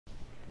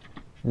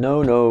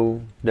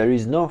No, there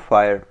is no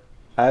fire.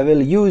 I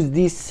will use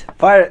these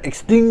fire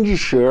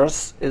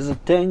extinguishers as a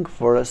tank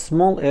for a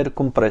small air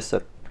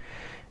compressor.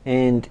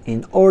 And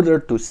in order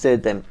to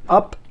set them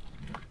up,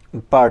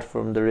 apart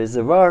from the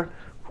reservoir,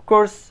 of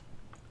course,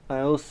 I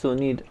also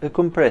need a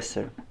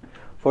compressor.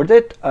 For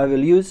that I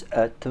will use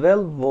a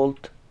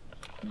 12-volt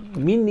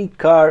mini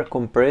car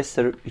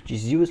compressor which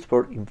is used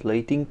for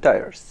inflating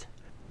tires.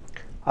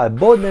 I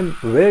bought them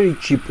very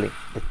cheaply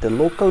at the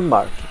local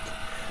market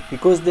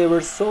because they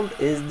were sold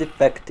as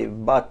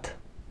defective, but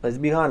let's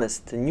be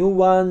honest, new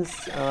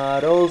ones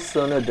are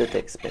also not that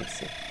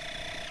expensive.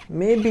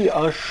 Maybe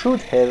I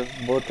should have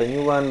bought a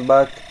new one,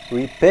 but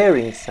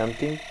repairing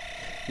something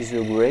is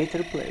a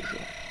greater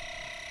pleasure.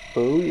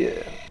 Oh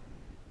yeah.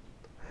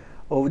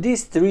 Of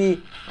these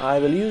three, I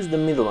will use the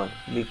middle one,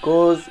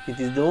 because it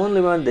is the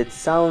only one that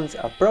sounds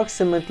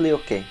approximately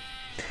okay.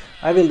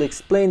 I will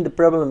explain the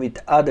problem with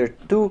other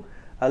two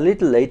a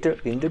little later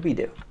in the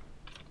video.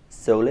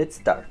 So let's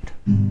start.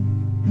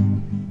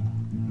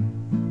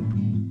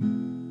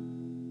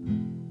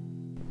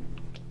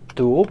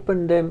 To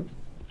open them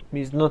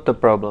is not a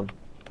problem.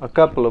 A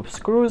couple of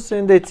screws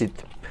and that's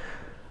it.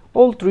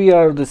 All three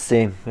are the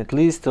same, at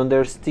least on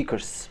their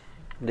stickers.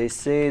 They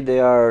say they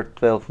are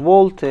 12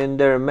 volt and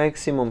their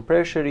maximum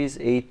pressure is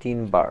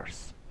 18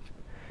 bars.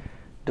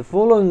 The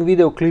following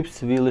video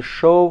clips will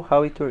show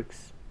how it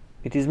works.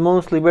 It is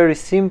mostly very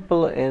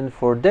simple, and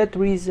for that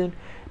reason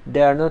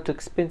they are not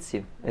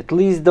expensive. At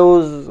least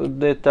those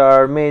that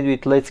are made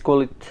with, let's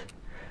call it,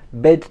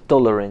 bad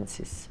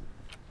tolerances.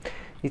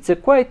 It's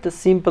quite a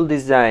simple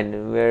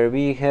design, where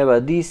we have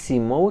a DC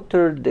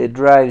motor that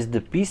drives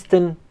the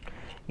piston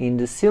in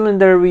the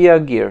cylinder via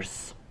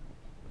gears.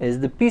 As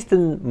the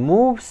piston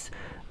moves,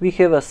 we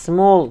have a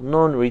small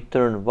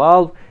non-return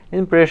valve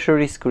and pressure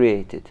is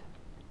created.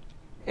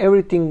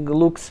 Everything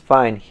looks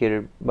fine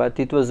here, but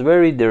it was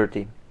very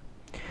dirty.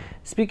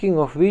 Speaking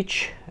of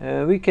which,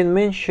 we can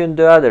mention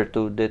the other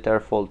two that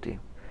are faulty.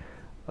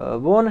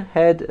 One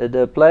had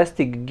the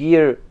plastic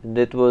gear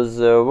that was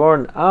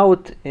worn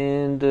out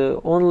and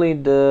only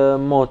the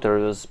motor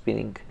was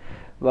spinning,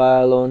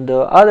 while on the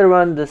other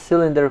one the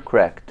cylinder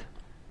cracked.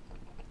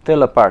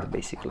 Fell apart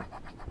basically.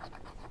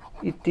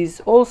 It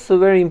is also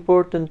very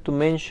important to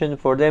mention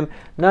for them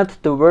not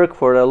to work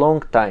for a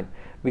long time,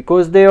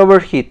 because they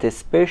overheat,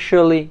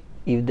 especially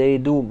if they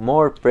do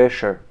more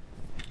pressure.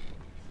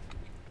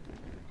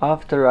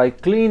 After I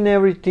clean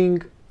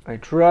everything, I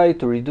try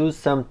to reduce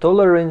some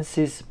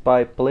tolerances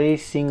by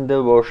placing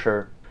the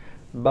washer,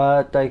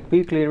 but I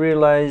quickly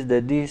realized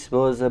that this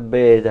was a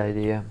bad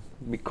idea,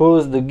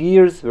 because the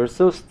gears were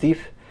so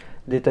stiff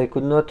that I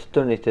could not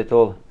turn it at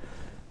all.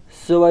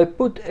 So I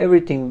put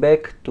everything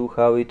back to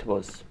how it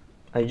was.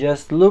 I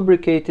just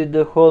lubricated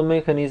the whole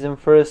mechanism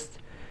first.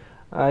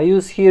 I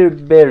use here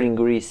bearing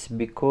grease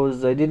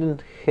because I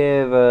didn't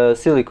have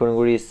silicone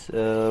grease,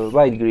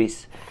 white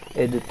grease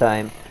at the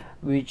time,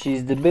 which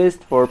is the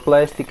best for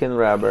plastic and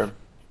rubber.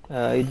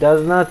 It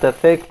does not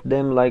affect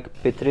them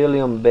like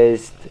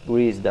petroleum-based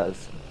grease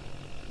does.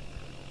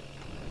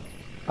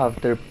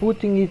 After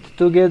putting it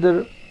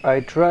together, I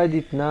tried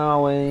it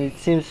now and it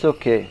seems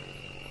okay.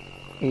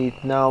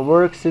 It now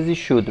works as it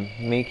should,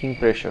 making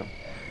pressure.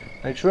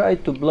 I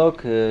tried to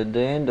block the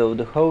end of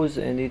the hose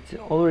and it's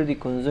already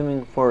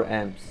consuming 4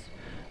 amps,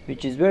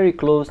 which is very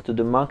close to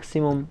the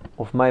maximum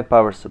of my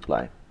power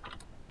supply.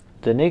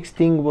 The next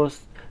thing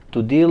was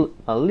to deal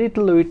a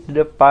little with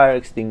the fire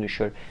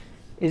extinguisher.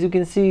 As you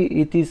can see,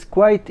 it is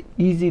quite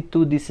easy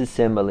to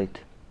disassemble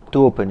it,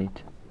 to open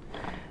it.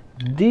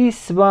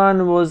 This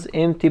one was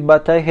empty,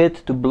 but I had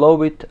to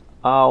blow it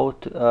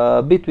out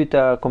a bit with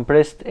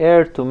compressed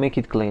air to make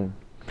it clean.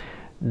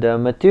 The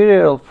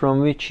material from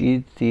which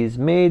it is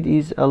made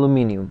is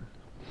aluminum.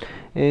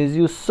 As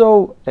you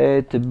saw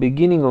at the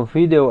beginning of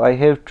video, I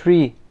have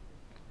 3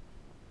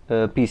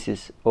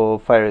 pieces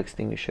of fire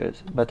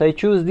extinguishers, but I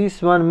choose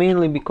this one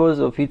mainly because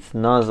of its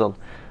nozzle.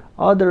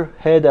 Other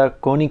had a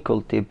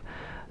conical tip.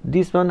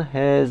 This one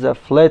has a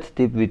flat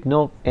tip with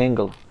no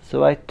angle,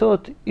 so I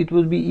thought it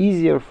would be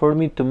easier for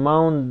me to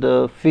mount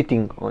the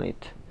fitting on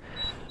it.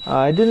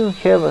 I didn't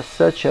have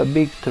such a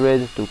big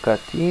thread to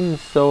cut in,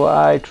 so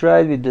I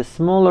tried with the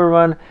smaller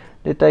one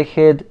that I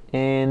had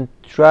and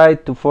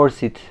tried to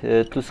force it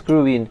to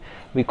screw in,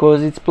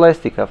 because it's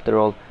plastic after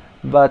all,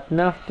 but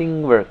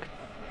nothing worked.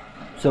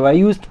 So I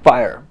used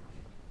fire.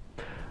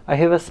 I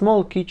have a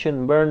small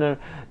kitchen burner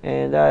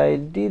and I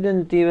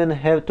didn't even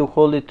have to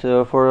hold it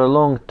for a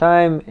long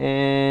time,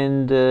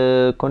 and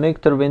the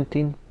connector went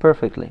in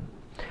perfectly.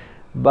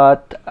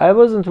 But I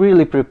wasn't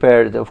really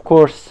prepared. Of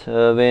course,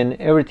 when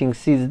everything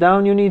sits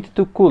down, you need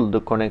to cool the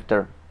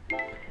connector.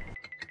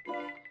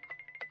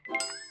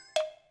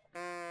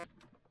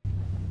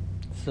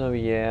 So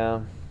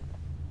yeah,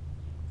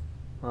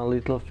 a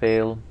little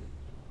fail.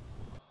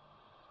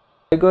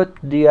 I got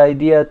the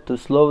idea to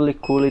slowly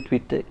cool it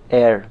with the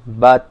air,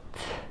 but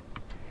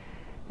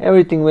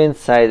everything went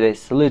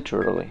sideways,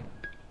 literally.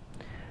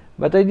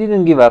 But I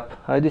didn't give up.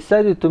 I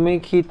decided to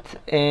make it,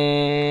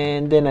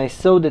 and then I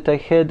saw that I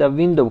had a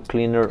window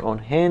cleaner on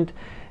hand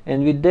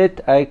And with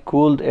that I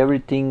cooled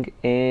everything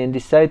and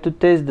decided to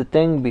test the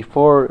tank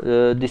before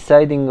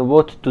deciding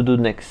what to do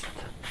next.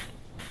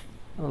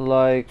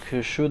 Like,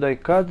 should I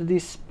cut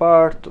this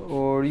part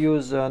or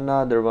use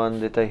another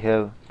one that I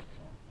have?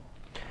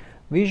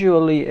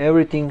 Visually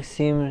everything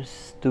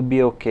seems to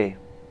be okay.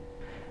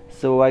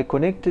 So I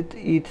connected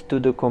it to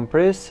the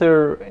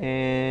compressor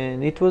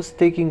and it was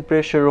taking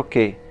pressure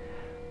okay.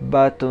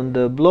 But on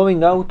the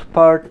blowing out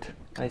part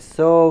I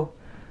saw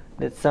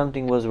that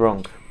something was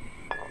wrong.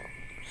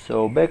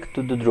 So back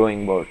to the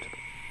drawing board.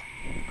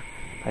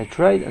 I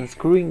tried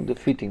unscrewing the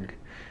fitting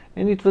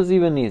and it was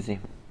even easy.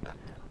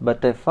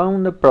 But I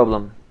found a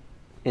problem.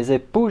 As I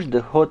pushed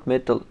the hot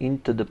metal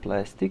into the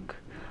plastic,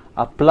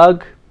 a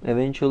plug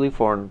eventually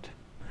formed.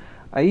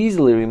 I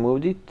easily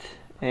removed it,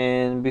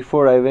 and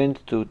before I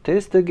went to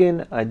test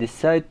again, I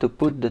decided to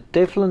put the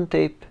Teflon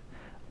tape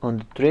on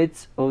the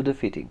threads of the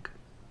fitting,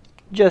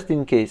 just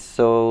in case,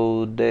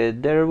 so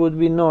that there would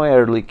be no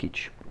air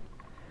leakage.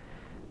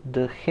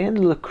 The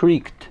handle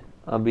creaked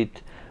a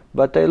bit,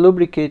 but I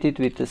lubricated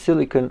with a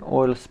silicone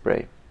oil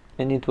spray,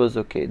 and it was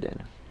okay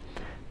then.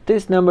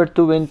 Test number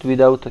 2 went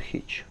without a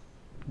hitch.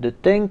 The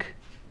tank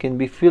can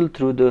be filled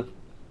through the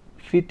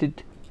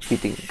fitted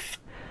fitting,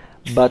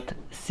 but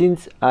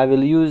since I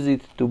will use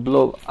it to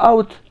blow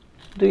out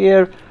the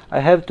air, I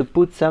have to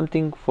put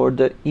something for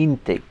the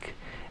intake.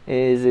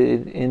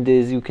 And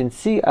as you can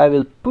see, I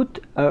will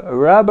put a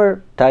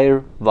rubber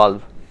tire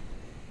valve.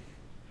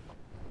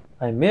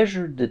 I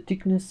measured the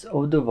thickness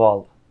of the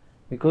valve,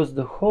 because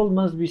the hole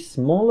must be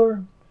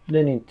smaller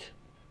than it.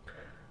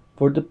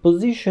 For the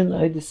position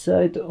I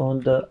decide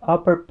on the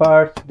upper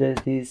part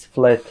that is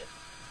flat,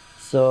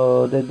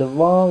 so that the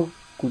valve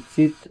could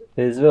sit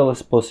as well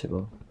as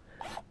possible.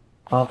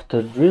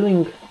 After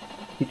drilling,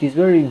 it is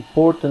very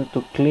important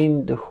to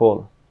clean the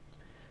hole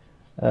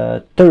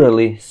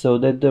thoroughly, so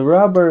that the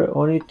rubber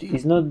on it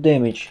is not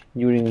damaged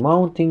during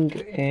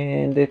mounting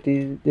and that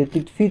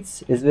it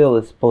fits as well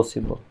as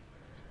possible.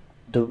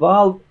 The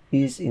valve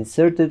is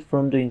inserted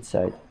from the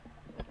inside,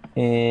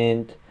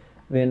 and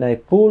when I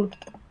pull,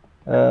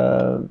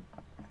 I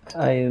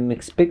am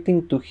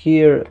expecting to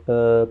hear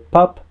a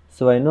pop,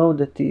 so I know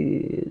that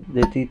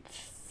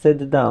it's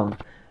set down,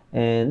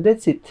 and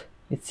that's it.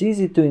 It's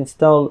easy to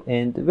install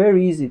and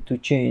very easy to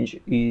change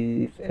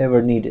if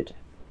ever needed.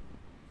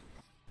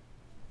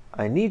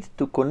 I need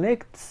to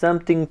connect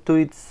something to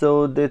it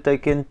so that I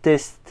can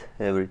test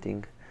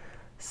everything.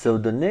 So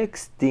the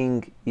next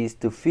thing is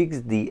to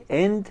fix the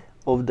end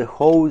of the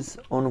hose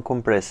on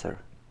compressor.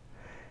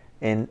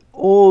 An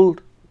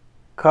old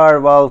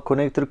car valve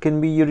connector can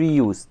be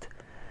reused,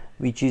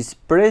 which is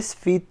press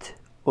fit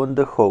on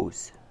the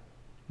hose.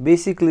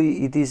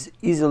 Basically it is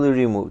easily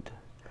removed.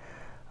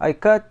 I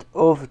cut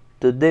off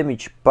the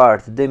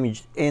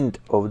damaged end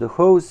of the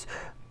hose,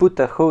 put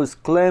a hose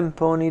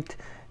clamp on it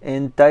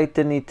and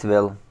tighten it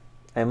well.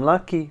 I'm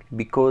lucky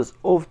because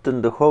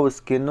often the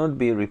hose cannot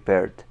be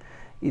repaired.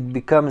 It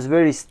becomes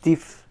very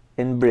stiff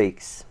and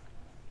breaks.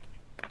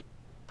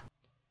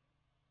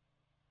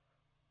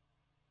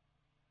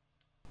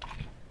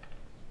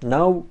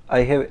 Now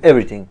I have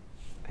everything.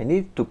 I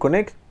need to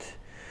connect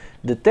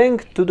the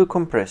tank to the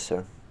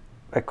compressor.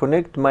 I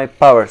connect my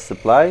power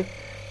supply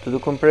to the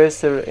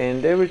compressor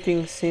and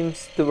everything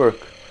seems to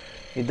work.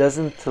 It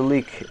doesn't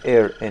leak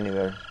air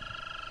anywhere.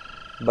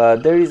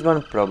 But there is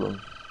one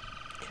problem.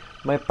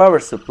 My power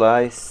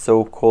supply,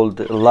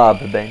 so-called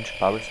lab bench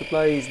power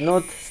supply, is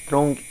not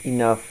strong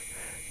enough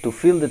to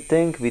fill the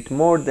tank with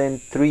more than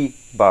 3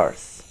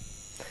 bars.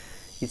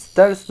 It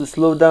starts to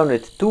slow down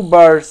at 2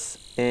 bars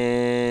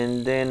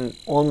and then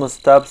almost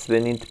stops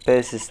when it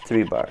passes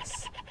 3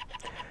 bars.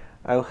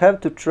 I'll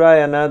have to try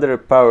another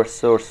power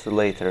source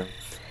later.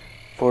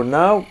 For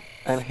now,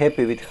 I'm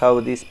happy with how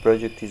this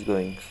project is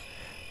going.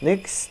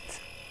 Next,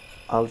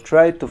 I'll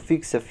try to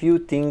fix a few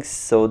things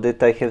so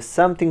that I have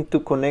something to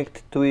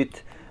connect to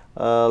it,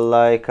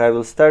 like I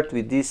will start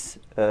with this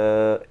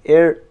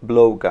air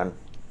blow gun.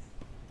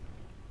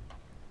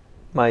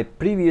 My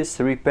previous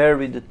repair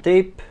with the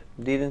tape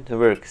didn't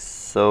work,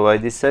 so I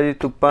decided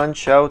to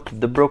punch out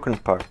the broken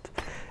part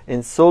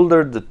and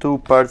solder the two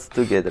parts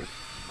together.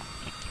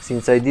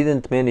 Since I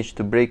didn't manage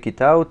to break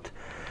it out,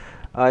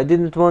 I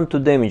didn't want to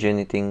damage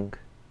anything,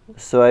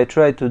 so I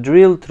tried to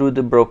drill through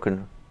the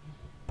broken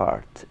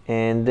part,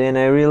 and then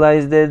I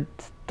realized that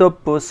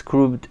top was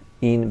screwed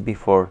in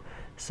before,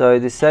 so I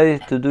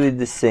decided to do it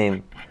the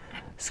same,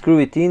 screw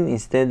it in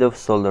instead of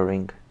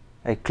soldering.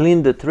 I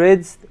cleaned the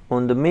threads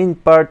on the main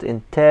part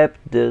and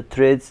tapped the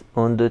threads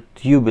on the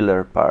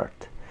tubular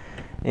part,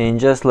 and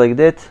just like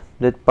that,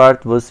 that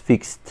part was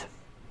fixed.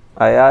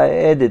 I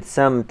added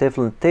some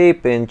Teflon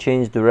tape and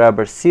changed the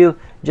rubber seal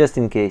just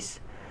in case.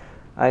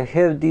 I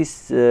have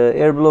this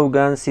air blow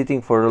gun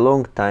sitting for a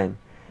long time,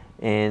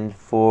 and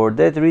for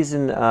that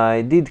reason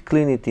I did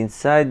clean it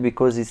inside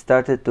because it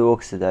started to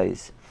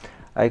oxidize.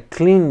 I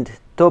cleaned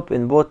top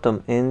and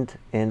bottom end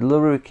and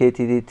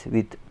lubricated it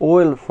with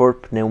oil for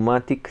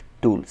pneumatic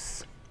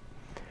tools.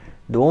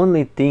 The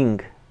only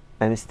thing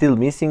I'm still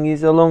missing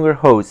is a longer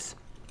hose.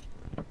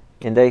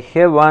 and I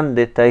have one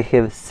that I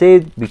have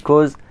saved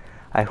because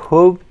I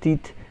hoped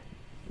it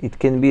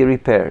can be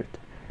repaired.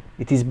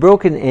 It is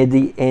broken at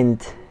the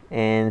end,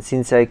 and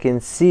since I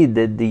can see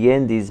that the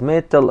end is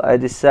metal, I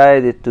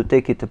decided to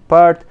take it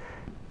apart,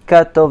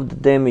 cut off the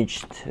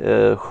damaged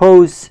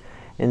hose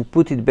and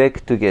put it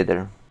back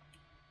together.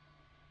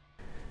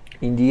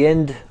 In the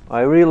end,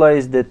 I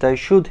realized that I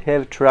should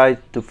have tried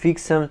to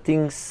fix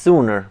something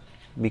sooner,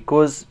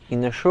 because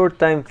in a short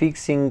time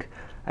fixing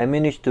I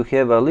managed to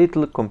have a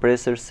little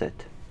compressor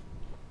set.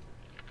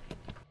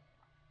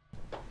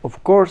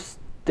 Of course,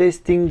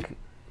 testing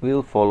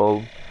will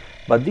follow,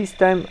 but this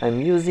time I'm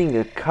using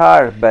a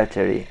car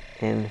battery,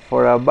 and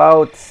for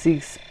about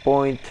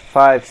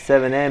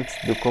 6.57 amps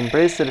the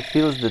compressor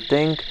fills the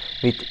tank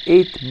with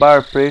 8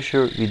 bar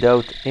pressure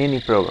without any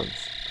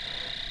problems.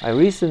 I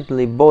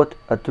recently bought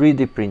a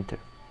 3D printer,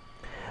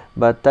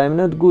 but I'm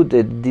not good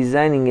at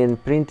designing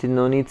and printing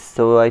on it,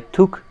 so I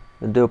took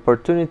the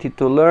opportunity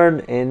to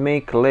learn and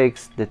make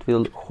legs that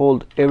will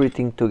hold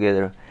everything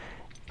together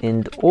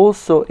and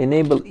also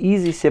enable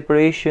easy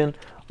separation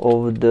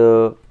of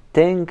the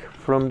tank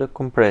from the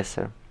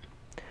compressor.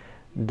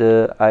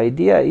 The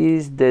idea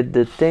is that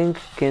the tank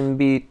can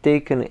be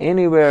taken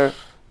anywhere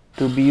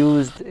to be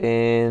used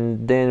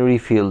and then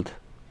refilled,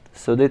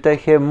 so that I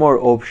have more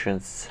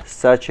options,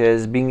 such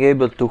as being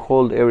able to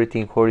hold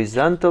everything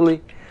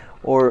horizontally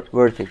or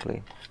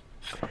vertically.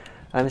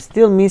 I'm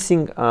still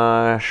missing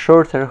a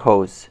shorter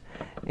hose,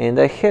 and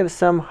I have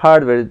some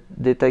hardware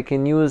that I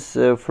can use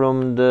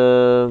from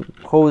the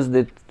hose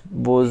that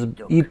was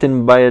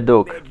eaten by a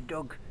dog. Bad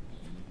dog.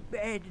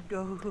 Bad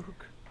dog.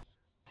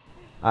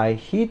 I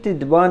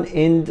heated one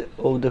end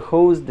of the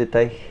hose that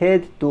I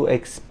had to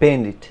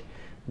expand it.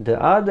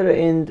 The other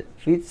end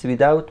fits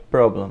without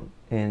problem,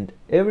 and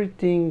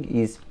everything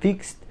is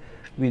fixed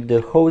with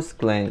the hose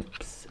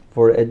clamps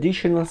for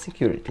additional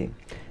security.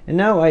 And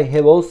now I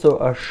have also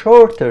a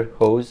shorter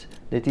hose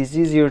that is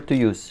easier to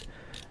use.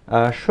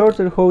 A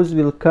shorter hose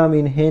will come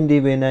in handy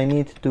when I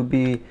need to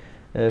be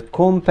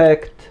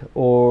compact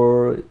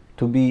or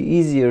to be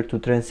easier to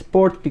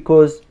transport,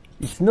 because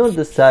it's not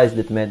the size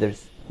that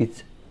matters,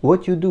 it's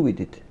what you do with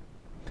it.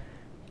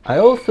 I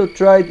also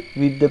tried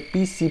with the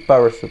PC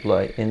power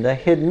supply and I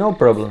had no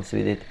problems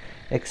with it,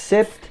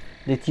 except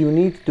that you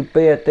need to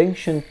pay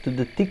attention to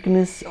the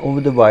thickness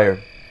of the wire.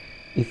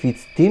 If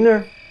it's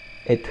thinner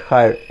at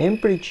higher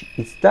amperage,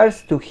 it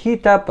starts to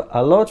heat up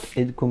a lot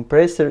and the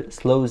compressor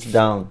slows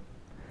down.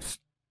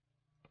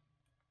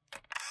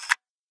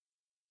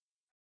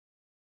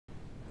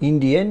 In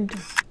the end,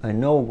 I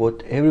know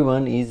what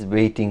everyone is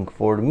waiting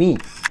for me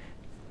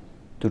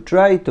to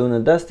try it on a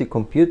dusty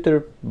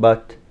computer,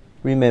 but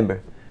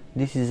remember,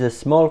 this is a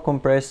small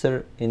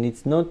compressor and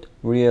it's not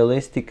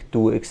realistic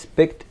to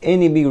expect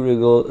any big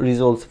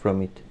results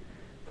from it.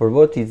 For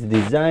what it's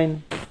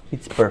designed,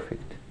 it's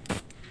perfect.